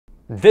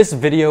This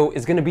video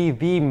is going to be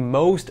the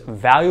most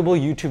valuable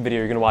YouTube video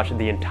you're going to watch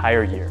the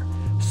entire year.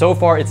 So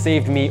far, it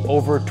saved me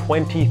over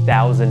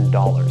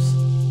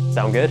 $20,000.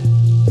 Sound good?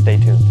 Stay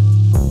tuned.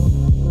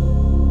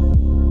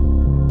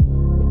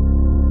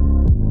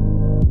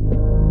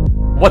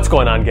 What's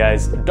going on,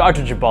 guys?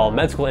 Dr. Jabal,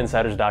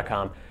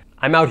 MedSchoolInsiders.com.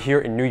 I'm out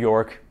here in New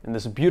York in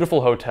this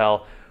beautiful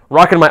hotel,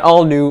 rocking my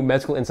all-new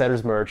Med School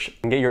Insiders merch. You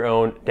can get your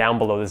own down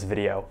below this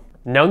video.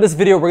 Now in this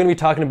video, we're going to be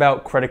talking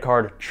about credit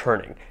card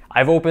churning.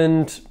 I've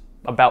opened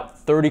about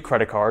 30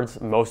 credit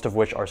cards, most of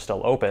which are still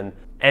open.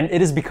 And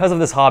it is because of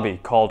this hobby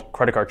called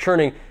credit card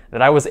churning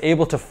that I was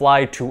able to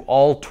fly to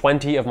all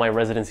 20 of my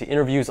residency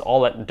interviews,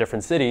 all at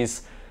different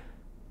cities,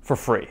 for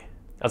free.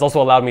 That's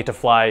also allowed me to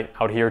fly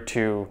out here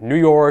to New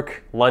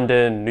York,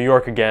 London, New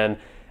York again,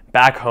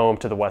 back home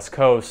to the West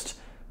Coast,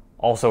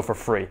 also for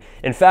free.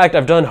 In fact,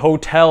 I've done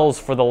hotels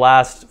for the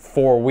last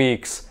 4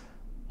 weeks,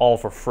 all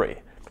for free.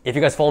 If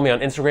you guys follow me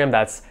on Instagram,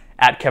 that's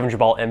at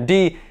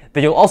KevinJabalMD,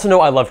 then you'll also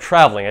know I love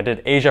traveling. I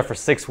did Asia for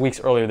 6 weeks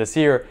earlier this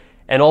year,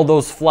 and all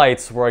those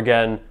flights were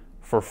again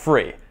for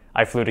free.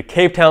 I flew to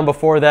Cape Town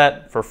before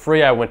that for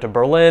free. I went to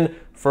Berlin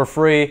for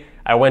free.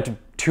 I went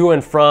to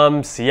and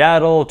from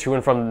Seattle, to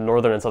and from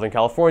Northern and Southern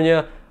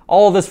California,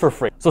 all of this for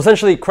free. So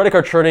essentially, credit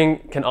card churning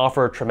can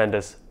offer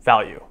tremendous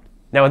value.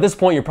 Now at this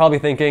point, you're probably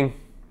thinking,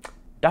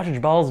 Dr.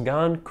 Jabal's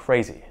gone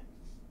crazy.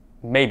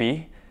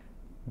 Maybe,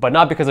 but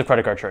not because of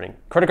credit card churning.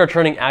 Credit card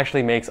churning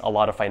actually makes a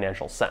lot of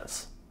financial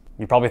sense.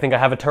 You probably think I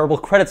have a terrible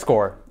credit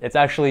score. It's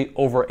actually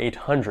over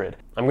 800.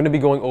 I'm going to be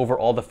going over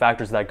all the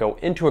factors that go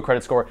into a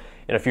credit score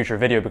in a future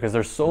video because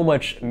there's so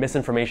much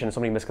misinformation and so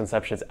many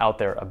misconceptions out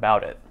there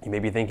about it. You may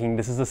be thinking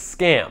this is a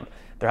scam.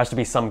 There has to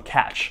be some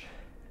catch.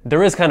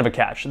 There is kind of a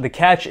catch. The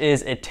catch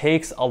is it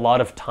takes a lot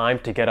of time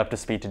to get up to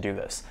speed to do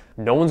this.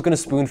 No one's going to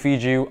spoon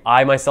feed you.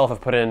 I myself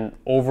have put in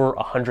over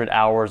 100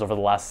 hours over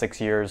the last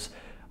 6 years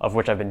of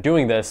which I've been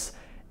doing this.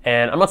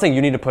 And I'm not saying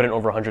you need to put in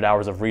over 100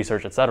 hours of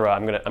research, etc.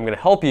 I'm gonna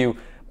help you,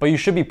 but you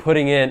should be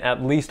putting in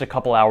at least a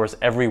couple hours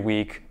every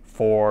week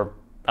for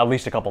at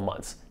least a couple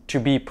months to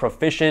be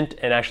proficient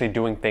and actually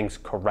doing things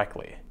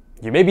correctly.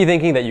 You may be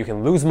thinking that you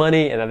can lose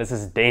money and that this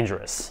is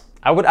dangerous.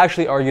 I would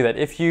actually argue that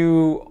if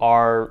you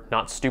are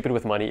not stupid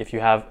with money, if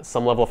you have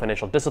some level of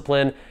financial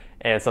discipline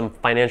and some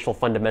financial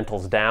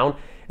fundamentals down,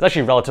 it's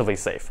actually relatively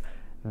safe.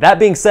 That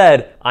being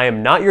said, I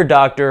am not your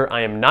doctor,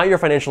 I am not your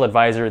financial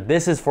advisor.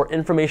 This is for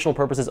informational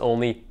purposes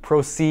only.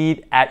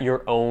 Proceed at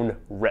your own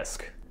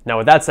risk. Now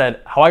with that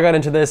said, how I got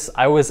into this,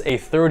 I was a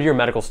third-year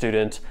medical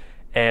student,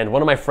 and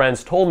one of my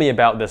friends told me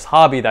about this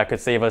hobby that could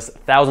save us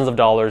thousands of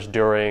dollars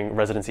during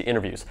residency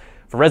interviews.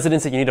 For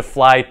residency, you need to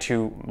fly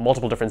to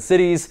multiple different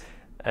cities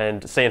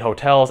and stay in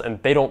hotels,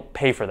 and they don't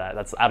pay for that.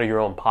 That's out of your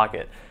own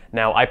pocket.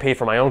 Now, I paid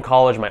for my own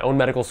college, my own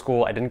medical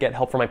school. I didn't get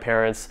help from my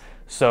parents,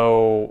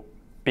 so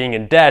being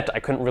in debt, I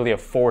couldn't really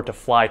afford to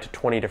fly to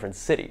 20 different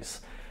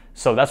cities.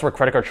 So that's where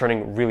credit card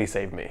churning really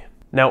saved me.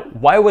 Now,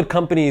 why would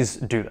companies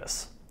do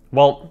this?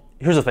 Well,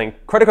 here's the thing.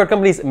 Credit card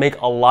companies make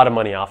a lot of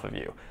money off of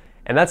you,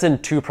 and that's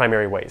in two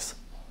primary ways.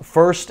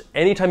 First,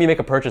 anytime you make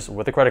a purchase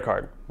with a credit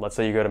card, let's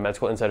say you go to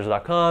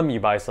MedSchoolInsiders.com, you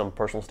buy some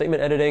personal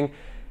statement editing,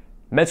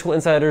 Med School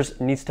Insiders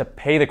needs to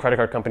pay the credit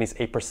card companies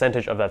a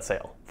percentage of that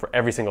sale for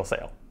every single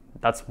sale.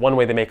 That's one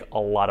way they make a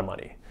lot of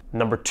money.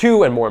 Number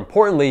two, and more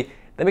importantly,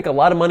 they make a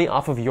lot of money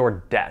off of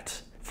your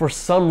debt. For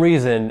some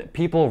reason,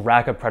 people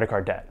rack up credit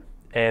card debt.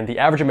 And the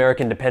average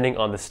American, depending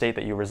on the state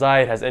that you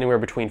reside, has anywhere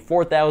between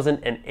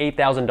 $4,000 and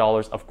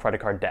 $8,000 of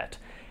credit card debt.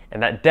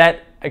 And that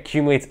debt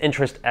accumulates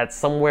interest at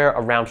somewhere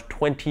around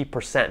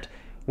 20%,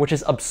 which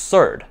is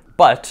absurd.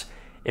 But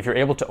if you're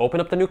able to open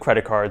up the new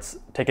credit cards,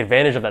 take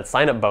advantage of that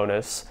sign-up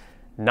bonus,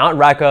 not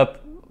rack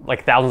up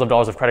like thousands of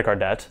dollars of credit card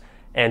debt,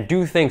 and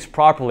do things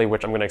properly,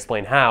 which I'm going to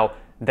explain how,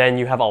 then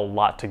you have a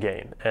lot to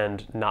gain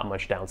and not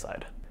much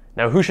downside.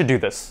 Now, who should do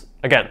this?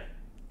 Again,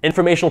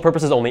 informational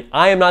purposes only.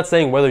 I am not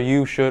saying whether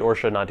you should or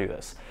should not do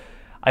this.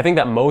 I think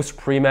that most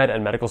pre-med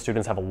and medical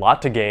students have a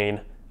lot to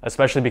gain,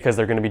 especially because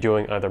they're going to be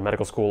doing either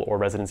medical school or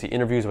residency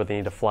interviews where they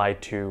need to fly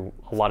to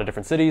a lot of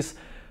different cities.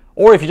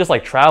 Or if you just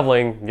like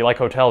traveling, you like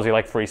hotels, you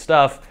like free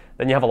stuff,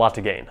 then you have a lot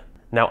to gain.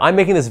 Now, I'm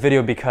making this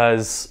video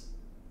because,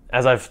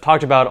 as I've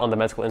talked about on the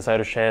Med School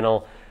Insiders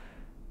channel,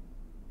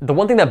 the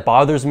one thing that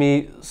bothers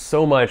me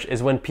so much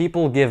is when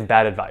people give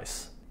bad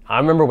advice. I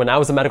remember when I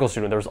was a medical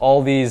student, there was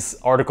all these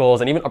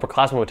articles, and even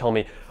upperclassmen would tell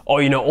me, oh,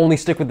 only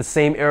stick with the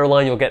same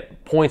airline, you'll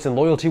get points and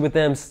loyalty with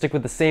them, stick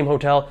with the same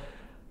hotel.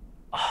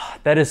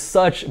 That is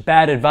such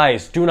bad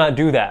advice. Do not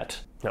do that.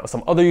 Now,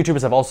 some other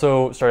YouTubers have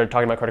also started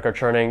talking about credit card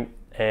churning,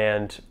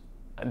 and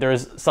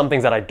there's some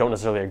things that I don't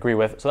necessarily agree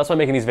with, so that's why I'm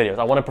making these videos.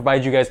 I want to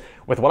provide you guys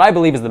with what I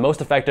believe is the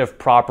most effective,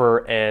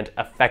 proper, and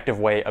effective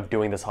way of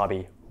doing this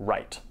hobby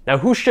right. Now,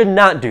 who should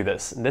not do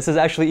this? And this is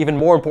actually even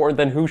more important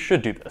than who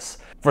should do this.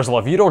 First of all,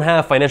 if you don't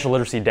have financial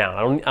literacy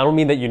down, I don't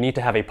mean that you need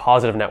to have a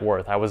positive net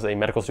worth. I was a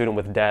medical student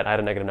with debt, I had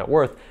a negative net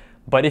worth,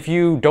 but if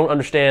you don't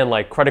understand,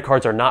 like, credit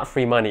cards are not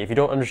free money, if you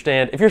don't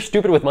understand, if you're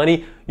stupid with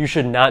money, you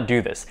should not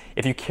do this.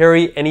 If you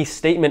carry any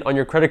statement on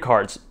your credit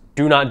cards,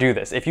 do not do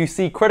this. If you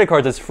see credit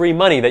cards as free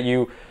money that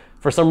you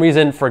for some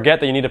reason forget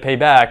that you need to pay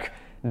back,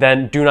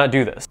 then do not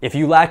do this. If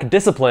you lack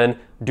discipline,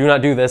 do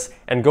not do this,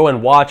 and go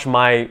and watch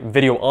my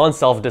video on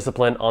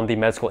self-discipline on the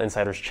Med School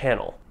Insiders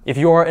channel. If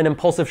you are an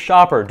impulsive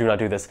shopper, do not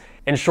do this.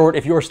 In short,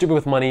 if you are stupid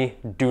with money,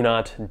 do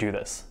not do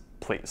this,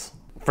 please.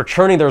 For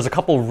churning, there's a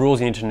couple rules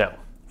you need to know.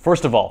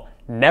 First of all,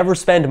 never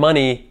spend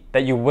money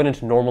that you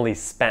wouldn't normally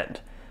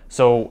spend.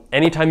 So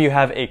anytime you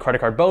have a credit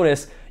card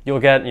bonus, you'll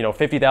get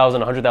 50,000,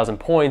 100,000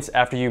 points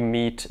after you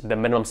meet the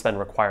minimum spend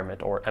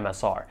requirement, or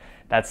MSR.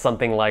 That's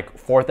something like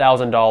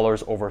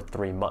 $4,000 over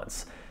 3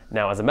 months.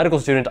 Now, as a medical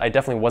student, I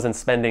definitely wasn't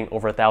spending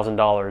over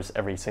 $1,000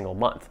 every single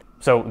month.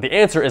 So the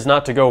answer is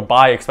not to go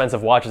buy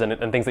expensive watches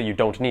and things that you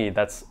don't need.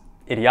 That's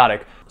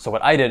idiotic. So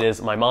what I did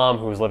is, my mom,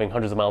 who was living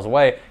hundreds of miles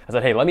away, I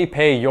said, hey, let me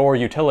pay your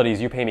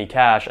utilities, you pay me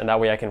cash, and that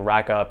way I can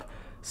rack up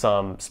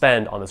some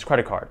spend on this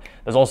credit card.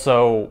 There's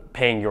also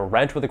paying your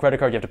rent with a credit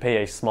card. You have to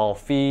pay a small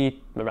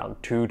fee, around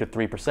 2 to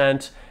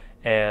 3%,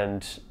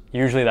 and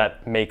usually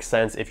that makes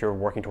sense if you're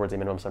working towards a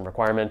minimum spend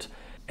requirement.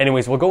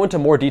 Anyways, we'll go into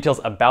more details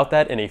about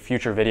that in a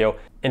future video.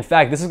 In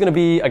fact, this is going to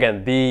be,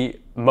 again, the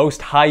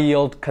most high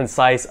yield,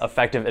 concise,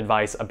 effective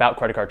advice about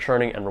credit card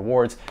churning and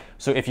rewards.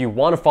 So if you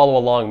want to follow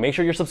along, make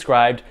sure you're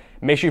subscribed.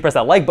 Make sure you press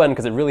that like button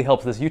because it really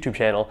helps this YouTube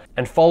channel,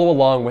 and follow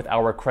along with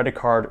our credit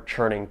card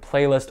churning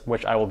playlist,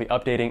 which I will be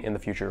updating in the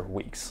future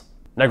weeks.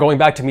 Now, going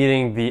back to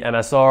meeting the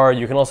MSR,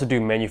 you can also do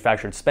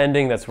manufactured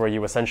spending. That's where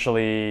you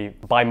essentially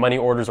buy money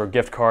orders or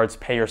gift cards,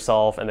 pay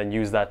yourself, and then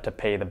use that to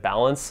pay the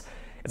balance.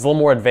 It's a little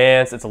more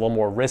advanced, it's a little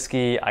more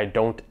risky. I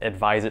don't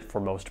advise it for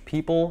most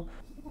people.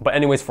 But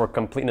anyways, for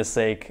completeness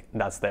sake,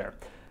 that's there.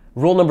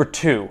 Rule number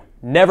 2,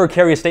 never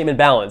carry a statement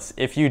balance.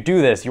 If you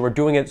do this, you are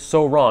doing it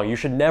so wrong. You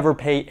should never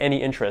pay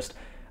any interest.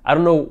 I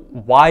don't know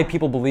why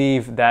people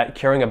believe that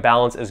carrying a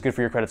balance is good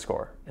for your credit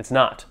score. It's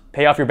not.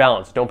 Pay off your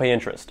balance, don't pay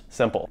interest.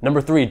 Simple.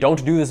 Number 3,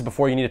 don't do this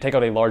before you need to take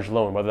out a large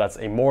loan, whether that's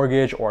a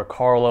mortgage or a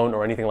car loan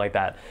or anything like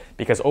that,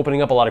 because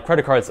opening up a lot of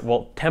credit cards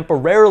will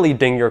temporarily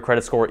ding your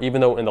credit score,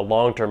 even though in the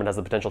long term it has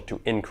the potential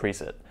to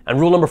increase it. And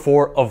rule number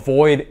 4,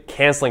 avoid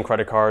canceling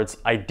credit cards.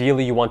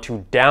 Ideally, you want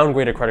to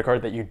downgrade a credit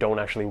card that you don't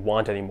actually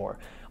want anymore.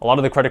 A lot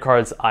of the credit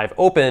cards I've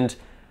opened,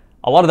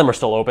 a lot of them are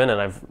still open,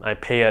 and I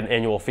pay an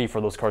annual fee for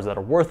those cards that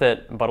are worth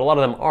it, but a lot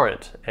of them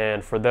aren't.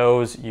 And for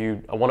those,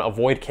 you want to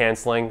avoid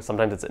canceling.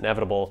 Sometimes it's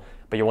inevitable,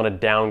 but you want to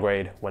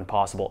downgrade when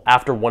possible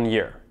after 1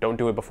 year. Don't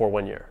do it before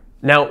 1 year.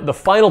 Now, the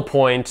final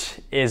point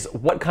is,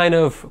 what kind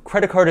of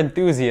credit card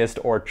enthusiast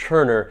or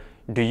churner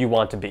do you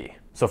want to be?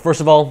 So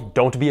first of all,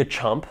 don't be a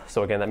chump.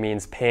 So again, that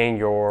means paying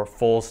your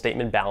full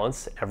statement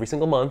balance every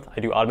single month. I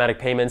do automatic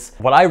payments.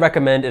 What I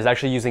recommend is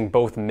actually using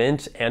both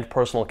Mint and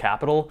Personal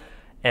Capital.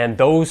 And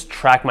those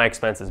track my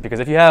expenses, because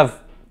if you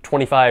have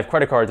 25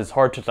 credit cards, it's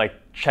hard to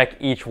check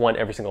each one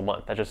every single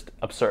month. That's just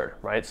absurd,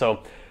 right?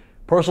 So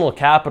Personal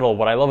Capital,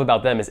 what I love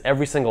about them is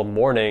every single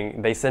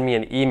morning they send me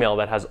an email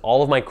that has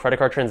all of my credit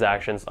card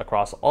transactions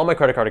across all my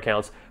credit card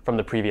accounts from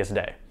the previous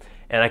day.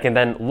 And I can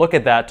then look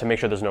at that to make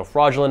sure there's no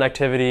fraudulent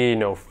activity,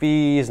 no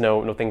fees,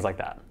 no things like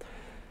that.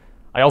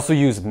 I also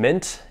use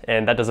Mint,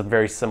 and that does a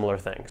very similar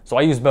thing. So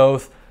I use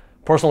both.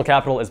 Personal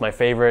Capital is my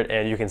favorite,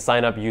 and you can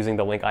sign up using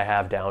the link I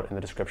have down in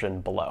the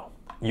description below.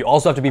 You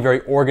also have to be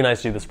very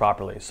organized to do this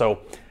properly.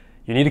 So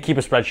you need to keep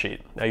a spreadsheet.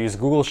 I use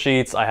Google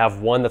Sheets. I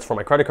have one that's for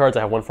my credit cards.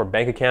 I have one for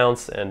bank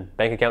accounts and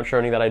bank account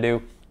churning that I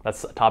do.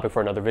 That's a topic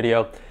for another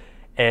video.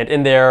 And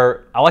in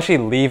there, I'll actually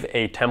leave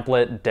a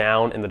template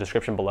down in the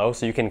description below,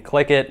 so you can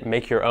click it,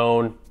 make your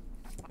own.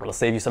 It'll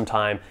save you some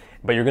time.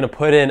 But you're going to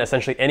put in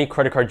essentially any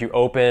credit card you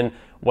open,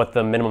 what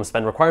the minimum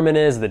spend requirement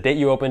is, the date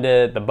you opened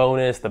it, the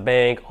bonus, the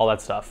bank, all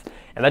that stuff.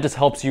 And that just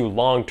helps you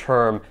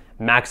long-term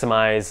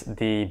maximize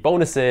the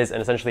bonuses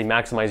and essentially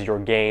maximize your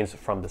gains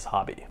from this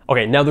hobby.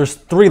 Okay, now there's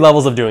 3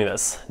 levels of doing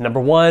this.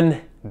 Number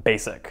 1,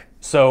 basic.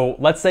 So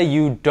let's say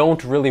you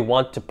don't really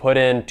want to put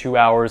in 2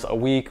 hours a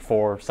week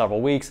for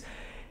several weeks.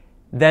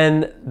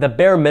 Then the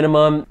bare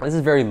minimum, this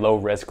is very low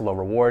risk, low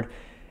reward,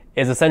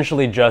 is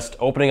essentially just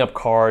opening up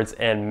cards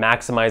and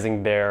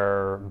maximizing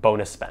their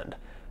bonus spend.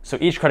 So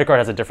each credit card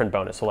has a different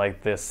bonus. So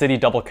like the Citi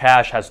Double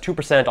Cash has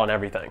 2% on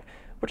everything,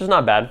 which is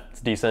not bad, it's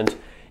decent.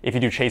 If you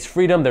do Chase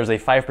Freedom, there's a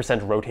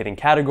 5% rotating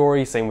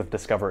category, same with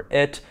Discover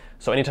It.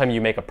 So anytime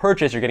you make a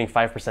purchase, you're getting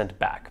 5%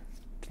 back.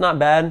 It's not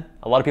bad.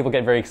 A lot of people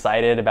get very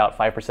excited about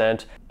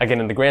 5%.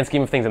 Again, in the grand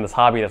scheme of things in this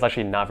hobby, that's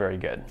actually not very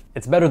good.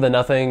 It's better than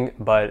nothing,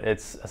 but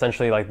it's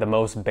essentially like the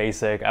most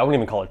basic, I wouldn't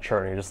even call it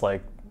churning, just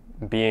like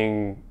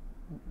being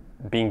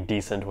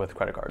decent with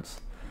credit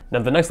cards. Now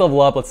the next level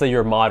up, let's say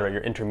you're moderate,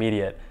 you're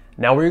intermediate.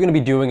 Now what you're going to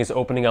be doing is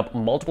opening up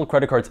multiple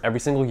credit cards every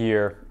single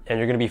year, and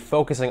you're going to be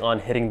focusing on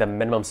hitting the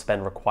minimum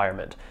spend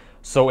requirement.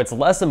 So it's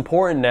less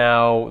important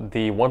now,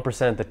 the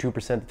 1%, the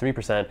 2%, the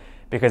 3%,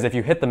 because if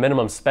you hit the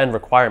minimum spend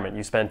requirement,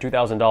 you spend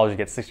 $2,000, you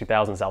get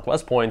 60,000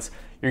 Southwest points,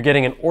 you're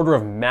getting an order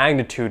of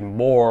magnitude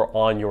more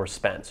on your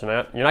spend. So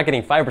now you're not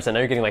getting 5%, now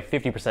you're getting like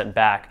 50%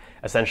 back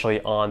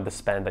essentially on the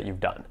spend that you've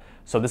done.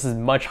 So this is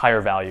much higher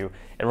value.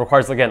 It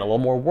requires, again, a little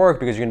more work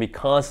because you're gonna be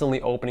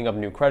constantly opening up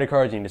new credit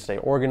cards. You need to stay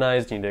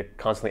organized. You need to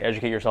constantly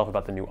educate yourself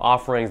about the new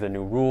offerings, the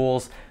new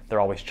rules, they're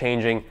always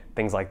changing,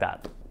 things like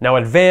that. Now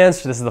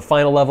advanced, this is the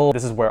final level.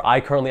 This is where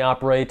I currently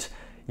operate.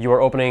 You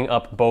are opening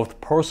up both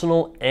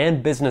personal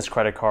and business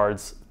credit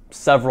cards,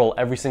 several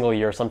every single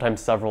year, sometimes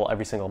several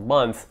every single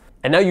month.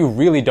 And now you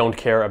really don't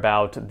care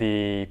about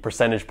the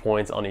percentage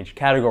points on each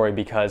category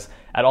because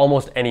at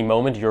almost any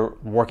moment you're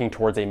working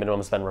towards a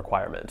minimum spend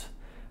requirement.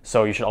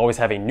 So you should always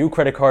have a new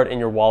credit card in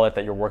your wallet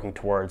that you're working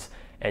towards,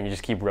 and you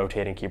just keep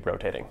rotating, keep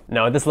rotating.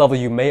 Now at this level,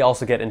 you may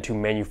also get into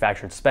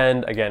manufactured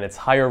spend. Again, it's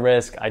higher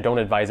risk. I don't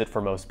advise it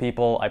for most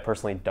people. I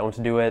personally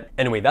don't do it.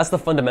 Anyway, that's the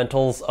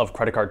fundamentals of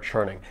credit card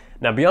churning.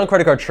 Now beyond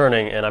credit card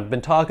churning, and I've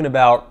been talking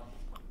about,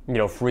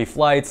 free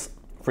flights,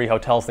 free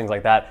hotels, things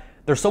like that,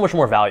 there's so much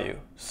more value.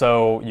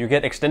 So you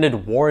get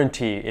extended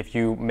warranty if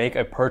you make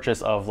a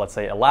purchase of, let's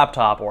say, a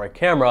laptop or a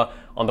camera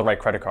on the right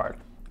credit card.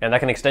 And that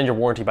can extend your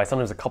warranty by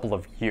sometimes a couple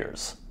of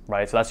years,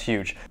 right? So that's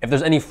huge. If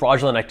there's any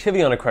fraudulent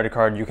activity on a credit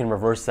card, you can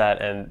reverse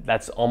that, and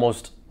that's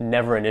almost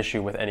never an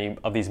issue with any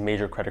of these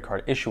major credit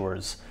card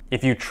issuers.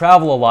 If you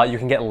travel a lot, you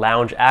can get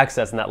lounge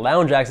access, and that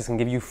lounge access can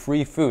give you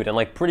free food, and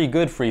like pretty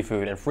good free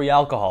food and free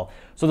alcohol.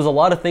 So there's a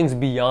lot of things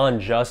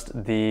beyond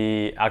just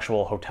the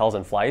actual hotels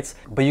and flights,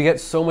 but you get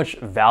so much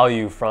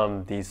value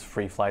from these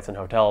free flights and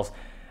hotels.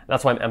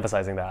 That's why I'm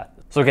emphasizing that.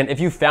 So again, if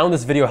you found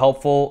this video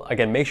helpful,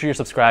 again, make sure you're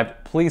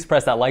subscribed. Please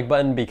press that like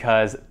button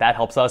because that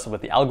helps us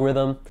with the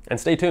algorithm. And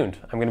stay tuned.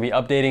 I'm going to be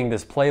updating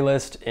this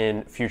playlist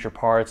in future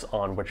parts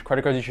on which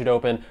credit cards you should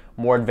open,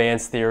 more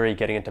advanced theory,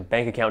 getting into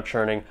bank account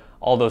churning,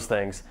 all those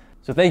things.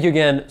 So thank you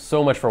again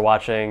so much for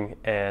watching,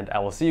 and I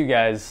will see you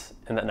guys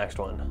in that next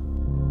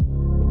one.